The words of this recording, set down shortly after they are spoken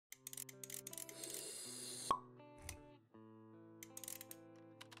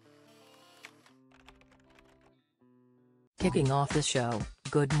Kicking off the show,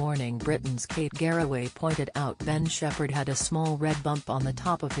 Good Morning Britain's Kate Garraway pointed out Ben Shephard had a small red bump on the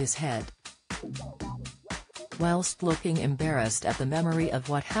top of his head. Whilst looking embarrassed at the memory of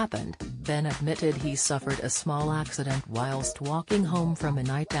what happened, Ben admitted he suffered a small accident whilst walking home from a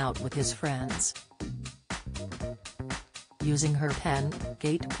night out with his friends. Using her pen,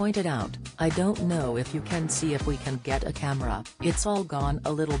 Kate pointed out, "I don't know if you can see if we can get a camera, it's all gone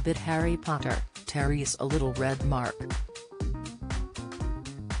a little bit Harry Potter, Terry's a little red mark."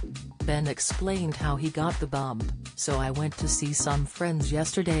 Ben explained how he got the bump. "So I went to see some friends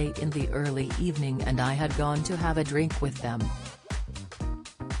yesterday in the early evening and I had gone to have a drink with them.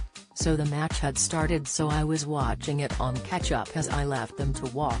 So the match had started, so I was watching it on catch-up as I left them to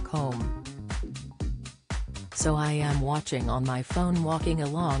walk home. So I am watching on my phone walking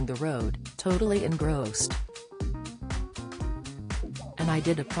along the road, totally engrossed. And I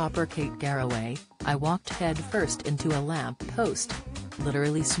did a proper Kate Garraway, I walked head first into a lamp post.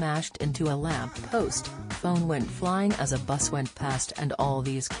 Literally smashed into a lamp post, phone went flying as a bus went past and all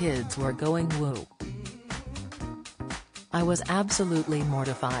these kids were going woo. I was absolutely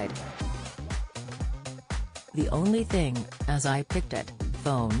mortified. The only thing, as I picked it,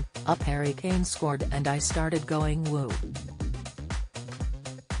 phone, up Harry Kane scored and I started going woo.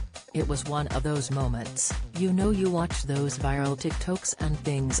 It was one of those moments, you know, you watch those viral TikToks and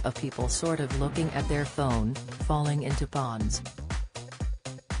things of people sort of looking at their phone, falling into ponds.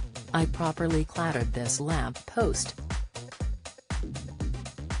 I properly clattered this lamp post."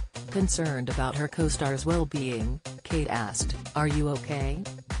 Concerned about her co-star's well-being, Kate asked, "Are you okay?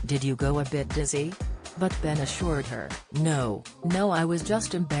 Did you go a bit dizzy?" But Ben assured her, No, I was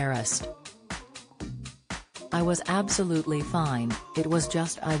just embarrassed. I was absolutely fine, it was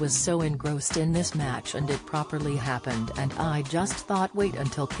just I was so engrossed in this match and it properly happened and I just thought wait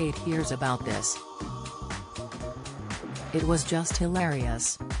until Kate hears about this. It was just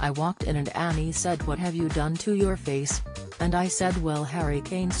hilarious. I walked in and Annie said, "What have you done to your face?" And I said, "Well, Harry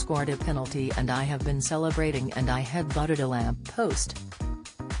Kane scored a penalty and I have been celebrating and I headbutted a lamp post."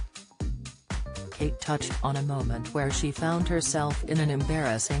 Kate touched on a moment where she found herself in an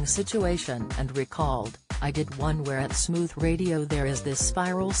embarrassing situation and recalled, "I did one where at Smooth Radio there is this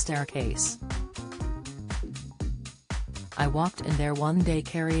spiral staircase. I walked in there one day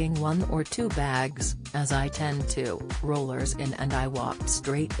carrying 1 or 2 bags, as I tend to, rollers in, and I walked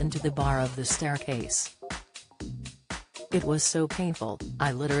straight into the bar of the staircase. It was so painful,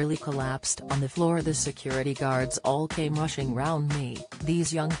 I literally collapsed on the floor. The security guards all came rushing round me,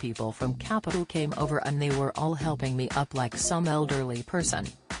 these young people from Capital came over and they were all helping me up like some elderly person.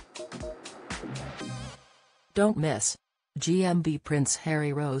 Don't miss. GMB Prince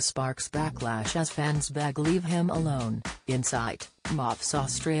Harry Rose sparks backlash as fans beg leave him alone." Insight, Moffs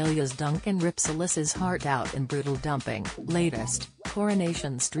Australia's Duncan rips Alyssa's heart out in brutal dumping. Latest,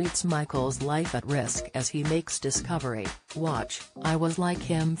 Coronation Street's Michael's life at risk as he makes discovery. Watch, I was like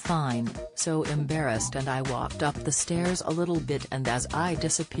him, fine, so embarrassed, and I walked up the stairs a little bit and as I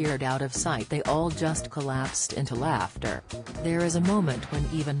disappeared out of sight they all just collapsed into laughter. There is a moment when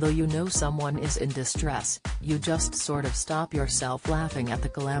even though you know someone is in distress, you just sort of stop yourself laughing at the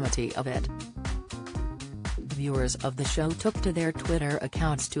calamity of it. Viewers of the show took to their Twitter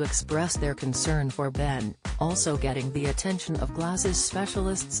accounts to express their concern for Ben, also getting the attention of glasses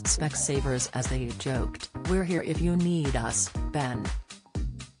specialists Specsavers as they joked, "We're here if you need us, Ben."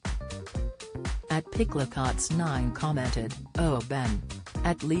 At Picklecots9 commented, "Oh Ben.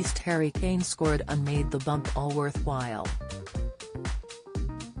 At least Harry Kane scored and made the bump all worthwhile."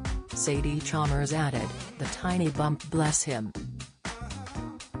 Sadie Chalmers added, "The tiny bump, bless him."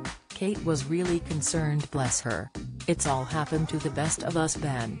 Kate was really concerned, bless her. "It's all happened to the best of us,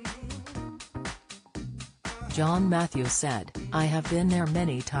 Ben." John Matthews said, "I have been there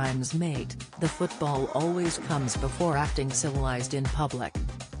many times mate, the football always comes before acting civilized in public.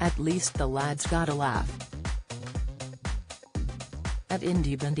 At least the lads got a laugh." At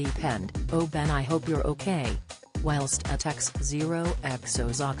IndieBendyPend, "Oh Ben, I hope you're okay." Whilst at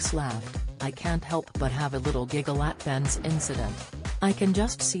X0XOZOX laughed, "I can't help but have a little giggle at Ben's incident. I can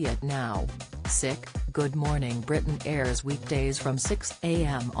just see it now. Sick." Good Morning Britain airs weekdays from 6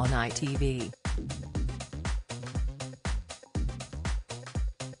 a.m. on ITV.